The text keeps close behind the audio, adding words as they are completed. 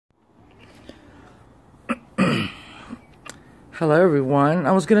Hello everyone.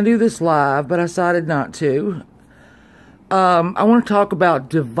 I was going to do this live, but I decided not to. I want to talk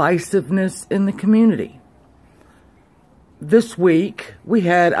about divisiveness in the community. This week, we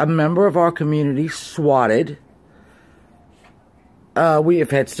had a member of our community swatted. We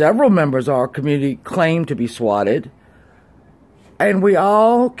have had several members of our community claim to be swatted. And we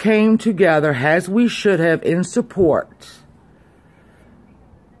all came together, as we should have, in support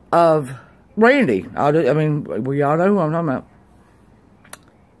of Randy. We all know who I'm talking about.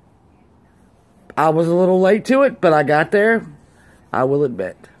 I was a little late to it, but I got there, I will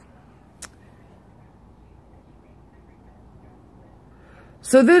admit.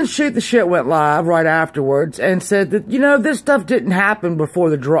 So then Shoot the Shit went live right afterwards and said that, this stuff didn't happen before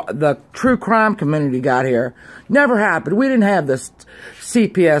the true crime community got here. Never happened. We didn't have this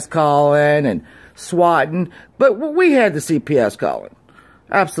CPS calling and swatting, but we had the CPS calling.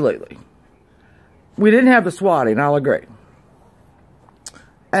 Absolutely. We didn't have the swatting, I'll agree.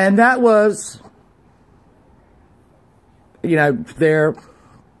 And that was, their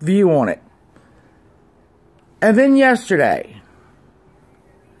view on it. And then yesterday,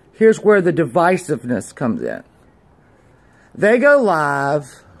 here's where the divisiveness comes in. They go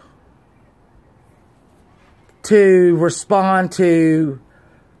live to respond to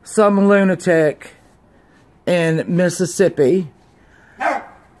some lunatic in Mississippi.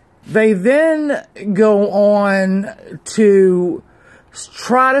 They then go on to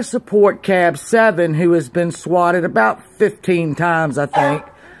try to support Cab 7, who has been swatted about 15 times, I think.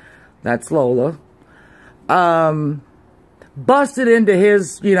 That's Lola. Busted into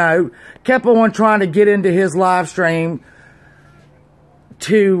his, kept on trying to get into his live stream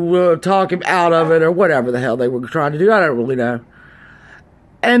to talk him out of it or whatever the hell they were trying to do. I don't really know.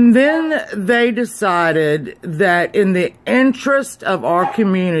 And then they decided that in the interest of our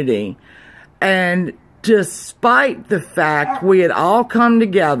community, and despite the fact we had all come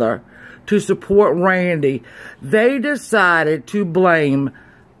together to support Randy, they decided to blame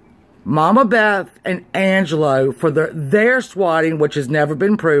Mama Beth and Angelo for their swatting, which has never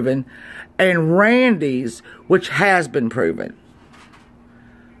been proven, and Randy's, which has been proven.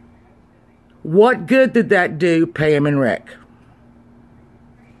 What good did that do, Pam and Rick?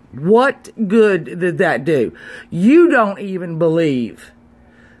 What good did that do? You don't even believe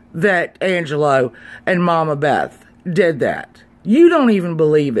that Angelo and Mama Beth did that. You don't even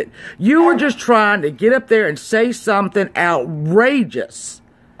believe it. You were just trying to get up there and say something outrageous.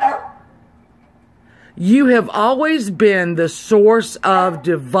 You have always been the source of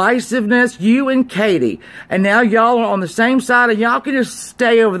divisiveness, you and Katie. And now y'all are on the same side, and y'all can just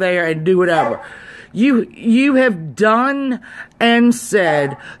stay over there and do whatever. You have done and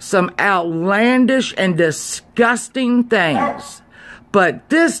said some outlandish and disgusting things. But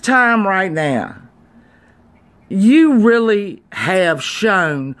this time right now, you really have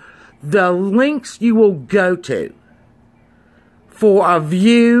shown the lengths you will go to for a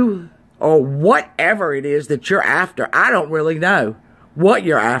view or whatever it is that you're after. I don't really know what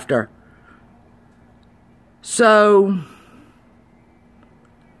you're after. So,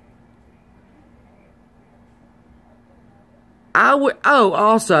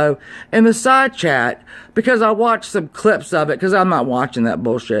 also, in the side chat, because I watched some clips of it, because I'm not watching that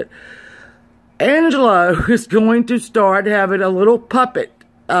bullshit, Angelo is going to start having a little puppet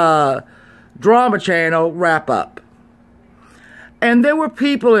drama channel wrap-up. And there were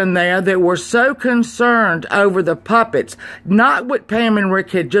people in there that were so concerned over the puppets, not what Pam and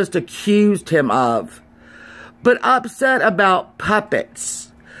Rick had just accused him of, but upset about puppets.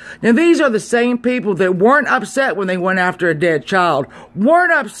 Now, these are the same people that weren't upset when they went after a dead child,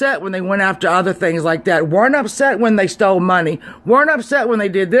 weren't upset when they went after other things like that, weren't upset when they stole money, weren't upset when they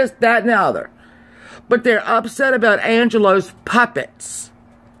did this, that, and the other. But they're upset about Angelo's puppets.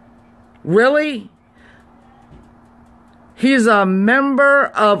 Really? He's a member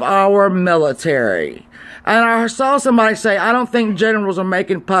of our military. And I saw somebody say, I don't think generals are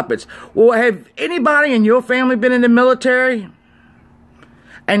making puppets. Well, have anybody in your family been in the military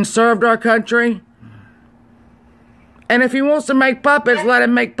and served our country? And if he wants to make puppets, let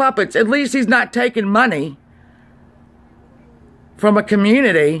him make puppets. At least he's not taking money from a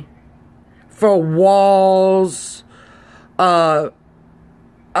community for walls, ovens,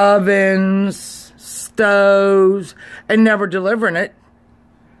 stoves, and never delivering it.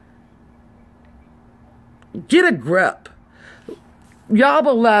 Get a grip.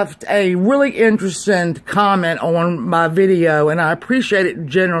 Yaba left a really interesting comment on my video, and I appreciate it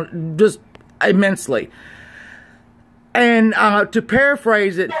just immensely. And to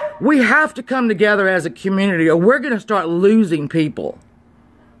paraphrase it, we have to come together as a community, or we're going to start losing people.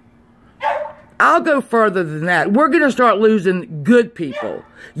 I'll go further than that. We're going to start losing good people.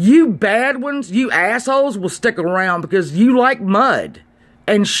 You bad ones, you assholes will stick around because you like mud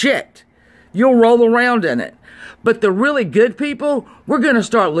and shit. You'll roll around in it. But the really good people, we're going to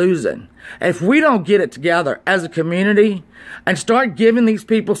start losing. If we don't get it together as a community and start giving these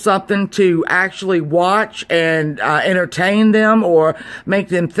people something to actually watch and entertain them or make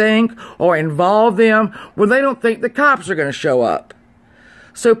them think or involve them where they don't think the cops are going to show up.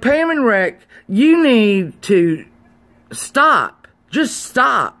 So Pam and Rick, you need to stop. Just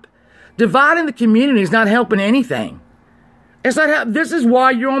stop. Dividing the community is not helping anything. It's not. This is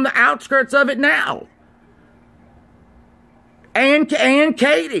why you're on the outskirts of it now. And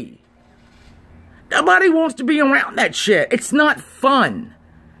Katie. Nobody wants to be around that shit. It's not fun.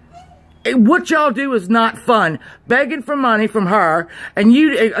 What y'all do is not fun. Begging for money from her and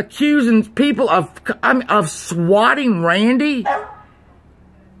you accusing people of swatting Randy.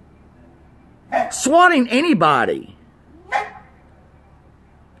 Swatting anybody.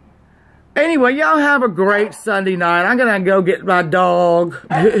 Anyway, y'all have a great Sunday night. I'm going to go get my dog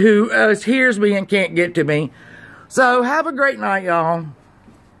who hears me and can't get to me. So, have a great night, y'all.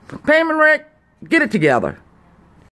 Pam and Rick, get it together.